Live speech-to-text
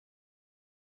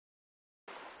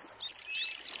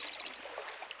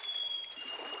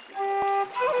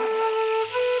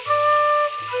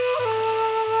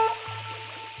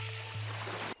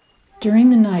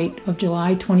During the night of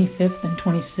July 25th and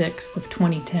 26th of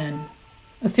 2010,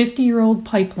 a 50-year-old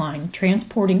pipeline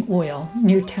transporting oil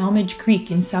near Talmadge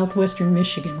Creek in southwestern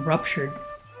Michigan ruptured.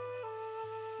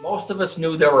 Most of us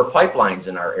knew there were pipelines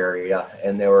in our area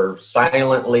and they were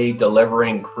silently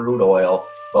delivering crude oil,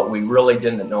 but we really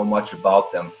didn't know much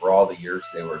about them for all the years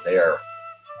they were there.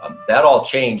 That all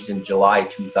changed in July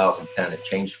 2010. It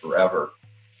changed forever.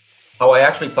 How I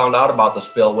actually found out about the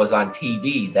spill was on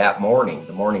TV that morning,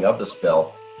 the morning of the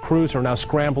spill. Crews are now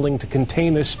scrambling to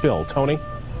contain this spill. Tony?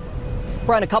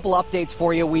 Brian, a couple updates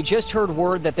for you. We just heard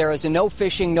word that there is a no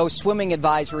fishing, no swimming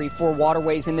advisory for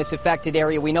waterways in this affected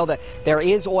area. We know that there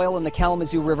is oil in the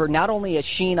Kalamazoo River, not only a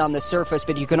sheen on the surface,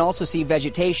 but you can also see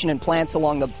vegetation and plants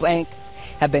along the banks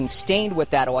have been stained with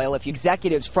that oil. If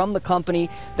executives from the company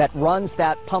that runs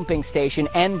that pumping station,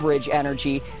 Enbridge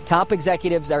Energy, top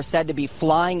executives are said to be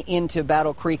flying into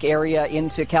Battle Creek area,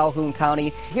 into Calhoun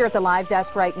County. Here at the live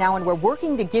desk right now, and we're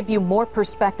working to give you more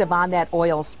perspective on that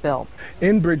oil spill.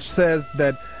 Enbridge says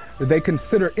that they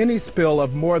consider any spill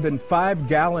of more than 5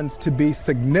 gallons to be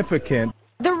significant.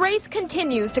 The race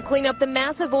continues to clean up the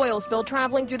massive oil spill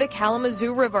traveling through the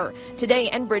Kalamazoo River. Today,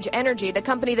 Enbridge Energy, the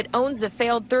company that owns the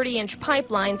failed 30-inch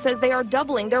pipeline, says they are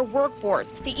doubling their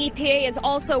workforce. The EPA is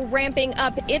also ramping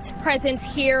up its presence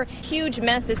here. Huge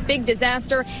mess, this big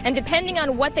disaster. And depending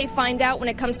on what they find out when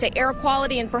it comes to air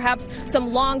quality and perhaps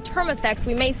some long-term effects,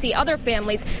 we may see other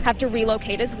families have to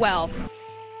relocate as well.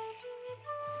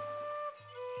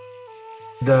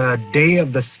 The day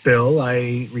of the spill,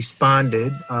 I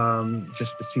responded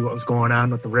just to see what was going on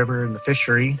with the river and the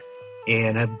fishery,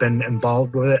 and have been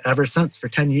involved with it ever since for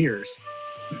 10 years.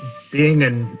 Being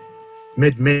in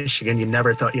mid-Michigan, you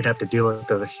never thought you'd have to deal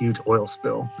with a huge oil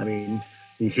spill. I mean,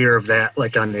 you hear of that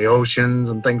like on the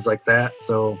oceans and things like that.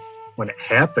 So when it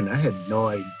happened, I had no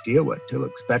idea what to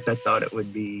expect. I thought it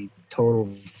would be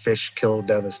total fish kill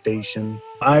devastation.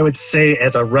 I would say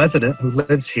as a resident who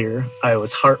lives here, I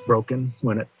was heartbroken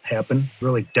when it happened,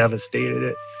 really devastated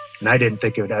it, and I didn't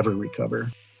think it would ever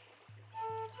recover.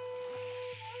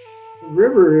 The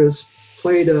river has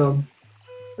played a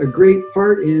great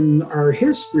part in our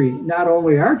history, not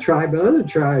only our tribe, but other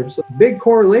tribes. A big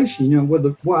correlation, with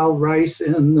the wild rice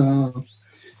and the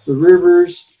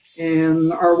rivers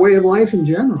and our way of life in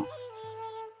general.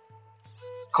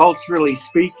 Culturally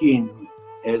speaking,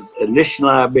 as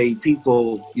Anishinaabe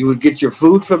people, you would get your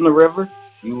food from the river,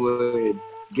 you would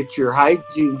get your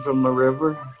hygiene from the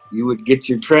river, you would get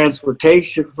your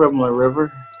transportation from the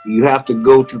river. You have to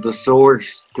go to the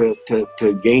source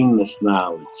to gain this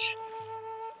knowledge.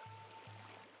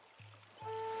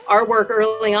 Our work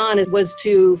early on was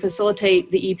to facilitate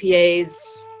the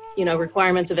EPA's,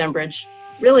 requirements of Enbridge.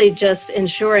 Really just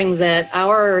ensuring that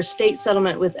our state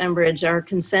settlement with Enbridge, our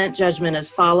consent judgment is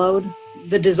followed.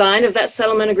 The design of that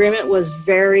settlement agreement was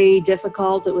very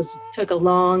difficult. It took a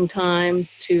long time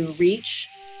to reach.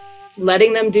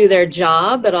 Letting them do their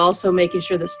job, but also making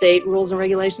sure the state rules and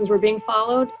regulations were being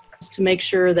followed to make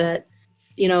sure that,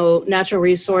 natural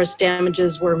resource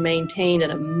damages were maintained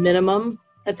at a minimum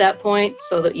at that point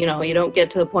so that, you don't get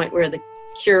to the point where the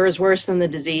cure is worse than the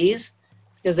disease,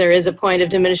 because there is a point of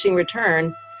diminishing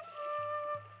return.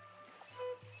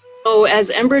 So as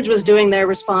Enbridge was doing their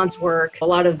response work, a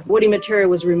lot of woody material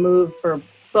was removed for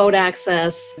boat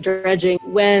access, dredging.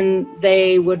 When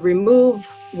they would remove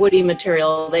woody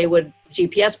material, they would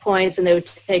GPS points and they would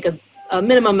take a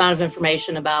minimum amount of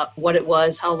information about what it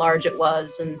was, how large it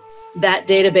was, and that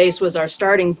database was our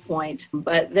starting point.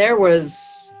 But there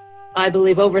was, I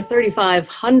believe, over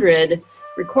 3,500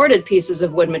 recorded pieces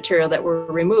of wood material that were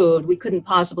removed. We couldn't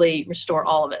possibly restore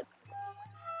all of it.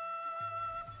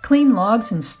 Clean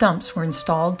logs and stumps were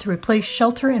installed to replace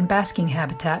shelter and basking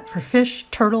habitat for fish,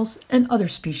 turtles, and other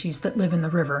species that live in the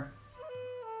river.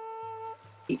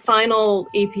 The final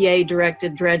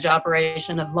EPA-directed dredge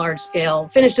operation of large scale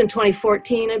finished in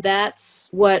 2014. That's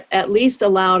what at least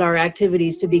allowed our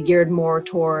activities to be geared more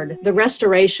toward the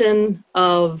restoration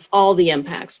of all the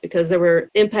impacts, because there were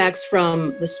impacts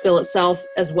from the spill itself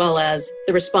as well as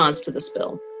the response to the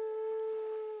spill.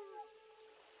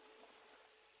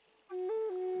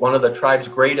 One of the tribe's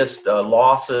greatest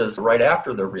losses right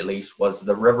after the release was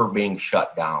the river being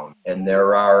shut down. And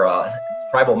there are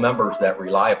tribal members that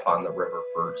rely upon the river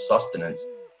for sustenance.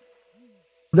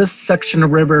 This section of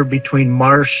river between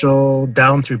Marshall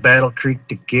down through Battle Creek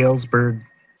to Galesburg,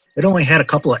 it only had a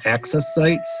couple of access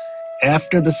sites.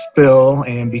 After the spill,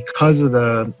 and because of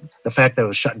the fact that it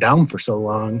was shut down for so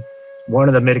long, one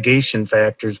of the mitigation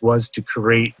factors was to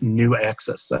create new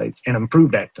access sites and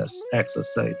improved access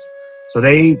sites. So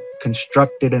they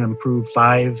constructed and improved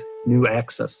 5 new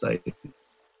access sites.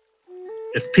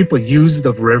 If people use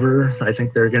the river, I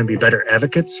think they're going to be better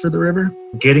advocates for the river.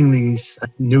 Getting these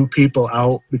new people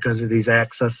out because of these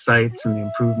access sites and the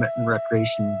improvement in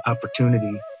recreation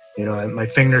opportunity, my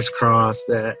fingers crossed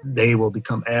that they will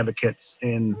become advocates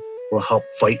and will help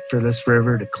fight for this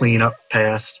river to clean up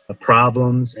past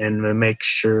problems and make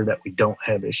sure that we don't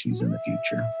have issues in the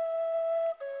future.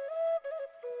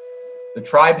 The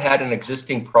tribe had an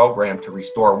existing program to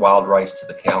restore wild rice to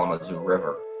the Kalamazoo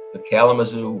River. The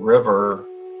Kalamazoo River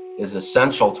is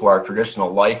essential to our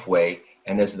traditional lifeway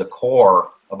and is the core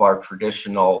of our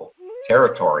traditional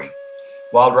territory.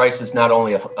 Wild rice is not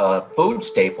only a food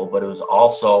staple, but it was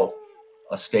also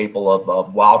a staple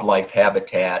of wildlife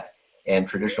habitat and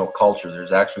traditional culture.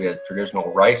 There's actually a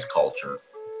traditional rice culture.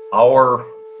 Our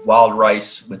wild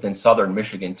rice within southern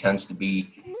Michigan tends to be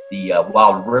the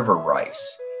wild river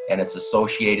rice, and it's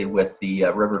associated with the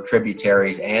river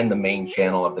tributaries and the main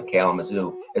channel of the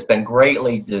Kalamazoo. It's been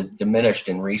greatly diminished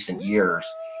in recent years,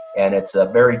 and it's a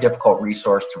very difficult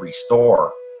resource to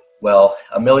restore. Well,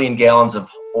 1 million gallons of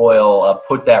oil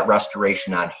put that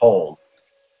restoration on hold.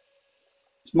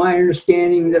 It's my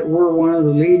understanding that we're one of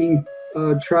the leading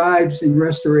tribes in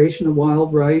restoration of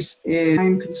wild rice, and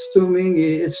time consuming.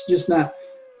 It's just not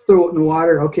throw it in the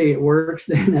water, okay, it works.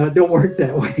 No, it don't work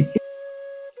that way.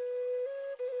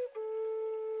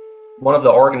 One of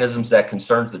the organisms that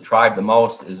concerns the tribe the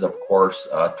most is, of course,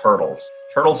 turtles.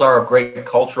 Turtles are of great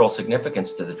cultural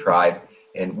significance to the tribe,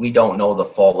 and we don't know the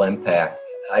full impact.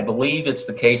 I believe it's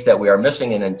the case that we are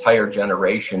missing an entire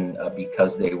generation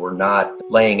because they were not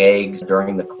laying eggs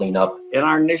during the cleanup. In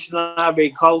our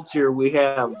Anishinaabe culture, we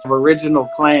have original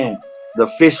clans. The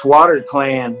Fishwater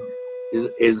clan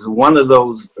is one of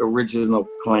those original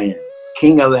clans.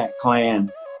 King of that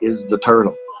clan is the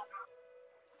turtle.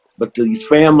 But these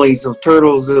families of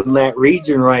turtles in that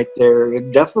region right there,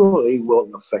 it definitely will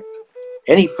affect them.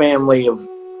 Any family of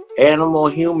animal,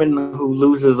 human who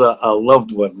loses a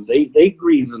loved one, they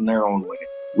grieve in their own way.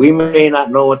 We may not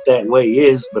know what that way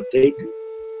is, but they do.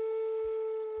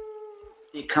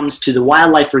 When it comes to the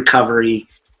wildlife recovery,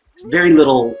 very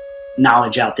little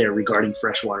knowledge out there regarding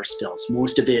freshwater spills.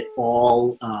 Most of it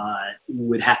all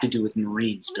would have to do with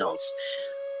marine spills.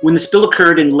 When the spill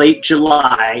occurred in late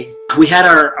July, we had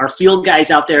our field guys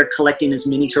out there collecting as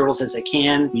many turtles as they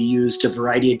can. We used a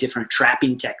variety of different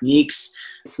trapping techniques.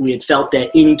 We had felt that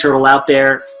any turtle out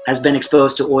there has been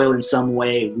exposed to oil in some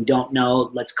way. We don't know.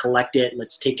 Let's collect it.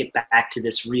 Let's take it back to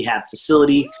this rehab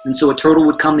facility. And so a turtle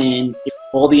would come in.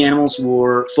 All the animals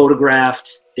were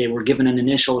photographed. They were given an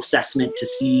initial assessment to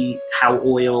see how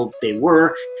oiled they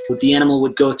were. The animal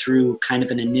would go through kind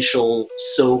of an initial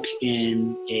soak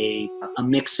in a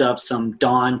mix of some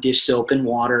Dawn dish soap and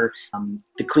water.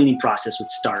 The cleaning process would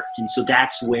start. And so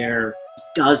that's where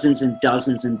dozens and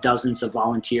dozens and dozens of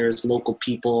volunteers, local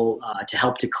people, to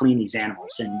help to clean these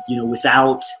animals. And,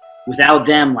 without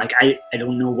them, I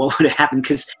don't know what would have happened,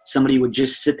 because somebody would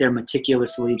just sit there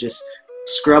meticulously just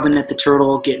scrubbing at the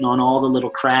turtle, getting on all the little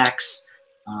cracks.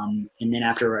 And then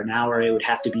after an hour, it would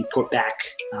have to be put back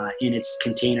in its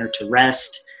container to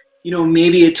rest.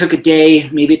 Maybe it took a day,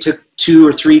 maybe it took 2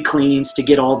 or 3 cleanings to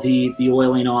get all the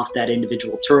oiling off that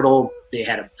individual turtle. They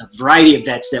had a variety of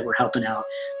vets that were helping out.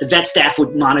 The vet staff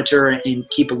would monitor and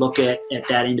keep a look at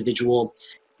that individual.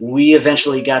 We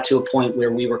eventually got to a point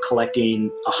where we were collecting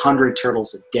 100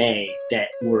 turtles a day that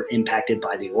were impacted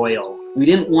by the oil. We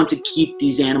didn't want to keep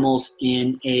these animals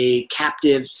in a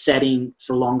captive setting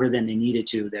for longer than they needed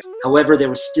to. However, there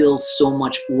was still so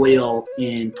much oil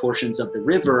in portions of the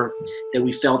river that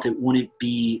we felt it wouldn't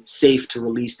be safe to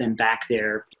release them back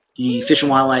there. The Fish and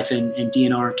Wildlife and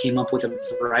DNR came up with a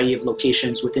variety of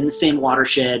locations within the same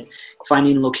watershed,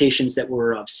 finding locations that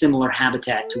were of similar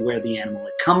habitat to where the animal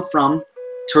had come from.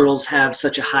 Turtles have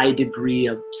such a high degree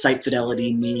of site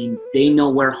fidelity, meaning they know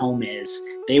where home is.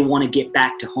 They want to get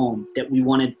back to home, that we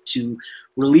wanted to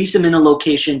release them in a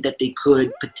location that they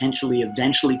could potentially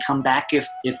eventually come back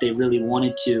if they really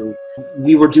wanted to.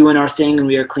 We were doing our thing and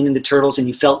we were cleaning the turtles, and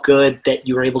you felt good that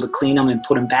you were able to clean them and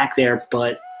put them back there.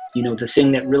 But, the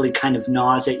thing that really kind of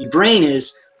gnaws at your brain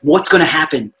is what's going to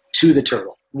happen to the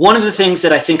turtle. One of the things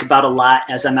that I think about a lot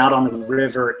as I'm out on the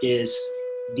river is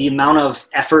the amount of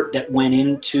effort that went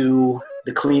into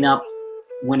the cleanup,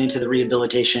 went into the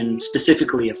rehabilitation,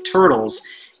 specifically of turtles.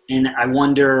 And I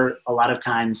wonder a lot of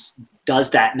times, does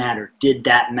that matter? Did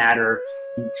that matter?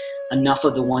 Enough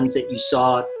of the ones that you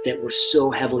saw that were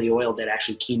so heavily oiled that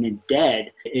actually came in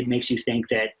dead, it makes you think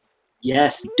that,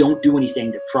 yes, don't do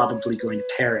anything, they're probably going to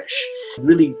perish. A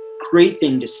really great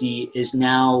thing to see is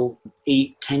now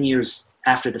 8-10 years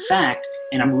after the fact,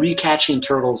 and I'm recatching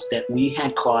turtles that we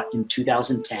had caught in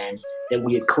 2010 that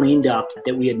we had cleaned up,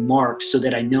 that we had marked, so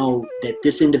that I know that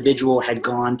this individual had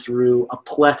gone through a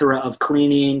plethora of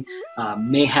cleaning,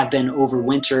 may have been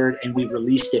overwintered, and we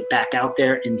released it back out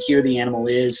there, and here the animal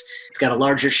is. It's got a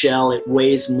larger shell, it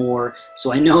weighs more,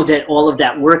 so I know that all of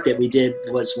that work that we did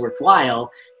was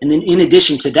worthwhile. And then in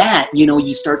addition to that,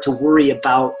 you start to worry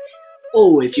about,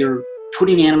 if you're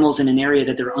putting animals in an area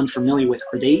that they're unfamiliar with,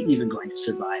 are they even going to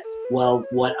survive? Well,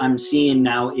 what I'm seeing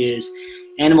now is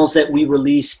animals that we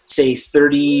released, say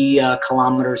 30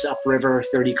 kilometers upriver,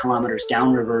 30 kilometers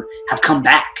downriver, have come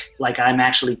back. Like, I'm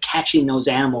actually catching those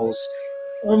animals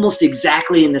almost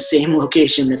exactly in the same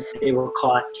location that they were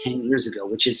caught 10 years ago,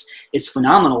 which is, it's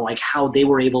phenomenal, like how they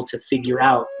were able to figure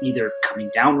out either coming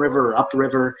downriver or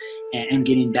upriver and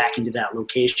getting back into that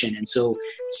location. And so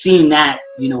seeing that,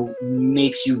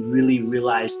 makes you really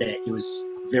realize that it was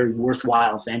a very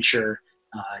worthwhile venture,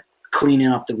 cleaning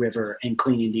up the river and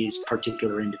cleaning these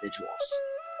particular individuals.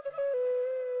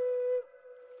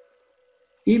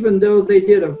 Even though they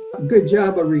did a good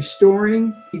job of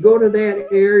restoring, you go to that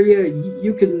area,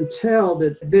 you can tell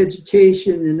that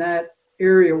vegetation in that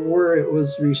area where it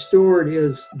was restored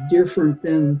is different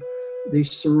than the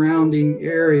surrounding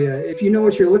area. If you know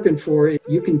what you're looking for,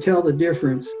 you can tell the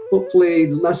difference. Hopefully,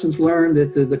 lessons learned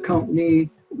that the company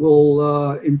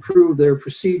will improve their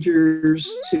procedures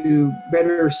to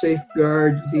better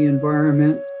safeguard the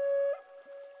environment.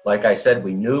 Like I said,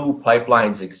 we knew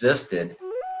pipelines existed,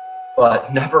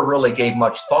 but never really gave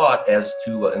much thought as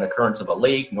to an occurrence of a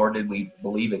leak, nor did we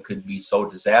believe it could be so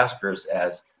disastrous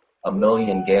as 1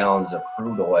 million gallons of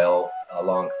crude oil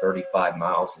along 35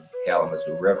 miles of the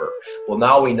Kalamazoo River. Well,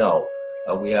 now we know.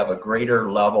 We have a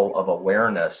greater level of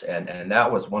awareness, and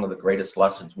that was one of the greatest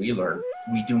lessons we learned.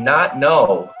 We do not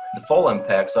know the full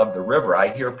impacts of the river. I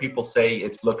hear people say,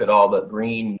 look at all the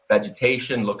green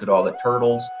vegetation, look at all the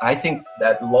turtles. I think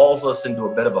that lulls us into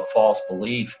a bit of a false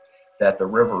belief that the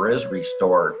river is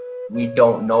restored. We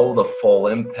don't know the full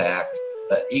impact.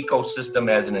 The ecosystem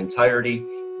as an entirety,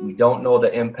 we don't know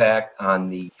the impact on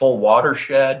the full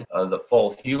watershed. The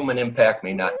full human impact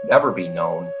may not ever be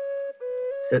known.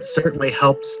 It certainly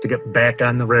helps to get back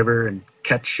on the river and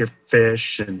catch your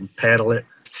fish and paddle it.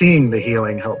 Seeing the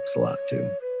healing helps a lot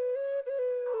too.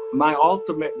 My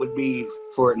ultimate would be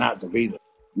for it not to be there.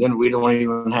 Then we don't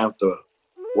even have to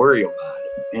worry about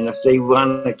it. And if they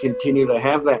want to continue to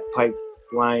have that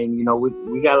pipeline,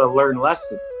 we got to learn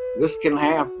lessons. This can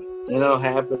happen. It'll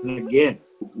happen again.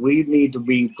 We need to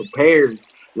be prepared.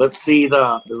 Let's see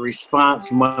the response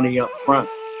money up front.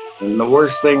 And the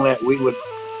worst thing that we would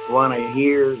want to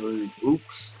hear is,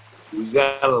 oops, we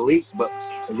got a leak, but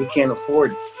we can't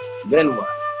afford it. Then what?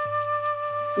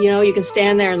 You can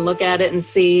stand there and look at it and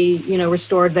see,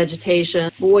 restored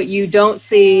vegetation. But what you don't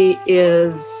see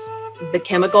is the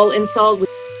chemical insult.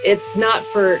 It's not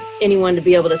for anyone to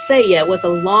be able to say yet what the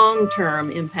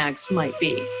long-term impacts might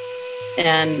be.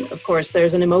 And of course,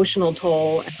 there's an emotional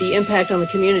toll, the impact on the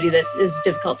community that is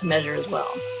difficult to measure as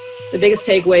well. The biggest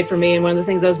takeaway for me, and one of the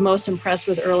things I was most impressed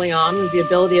with early on, was the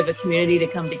ability of a community to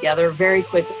come together very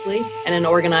quickly in an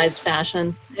organized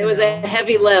fashion. It was a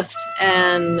heavy lift,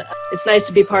 and it's nice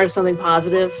to be part of something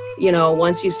positive.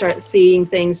 Once you start seeing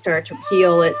things start to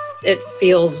heal, it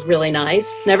feels really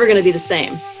nice. It's never going to be the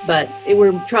same, but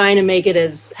we're trying to make it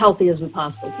as healthy as we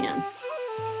possibly can.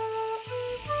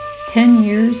 10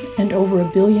 years and over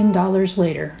 $1 billion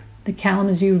later, the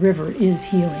Kalamazoo River is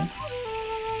healing.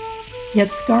 Yet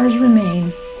scars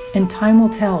remain, and time will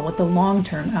tell what the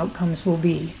long-term outcomes will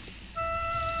be.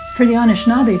 For the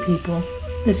Anishinaabe people,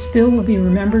 the spill will be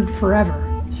remembered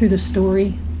forever through the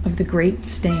story of the Great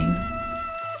Stain.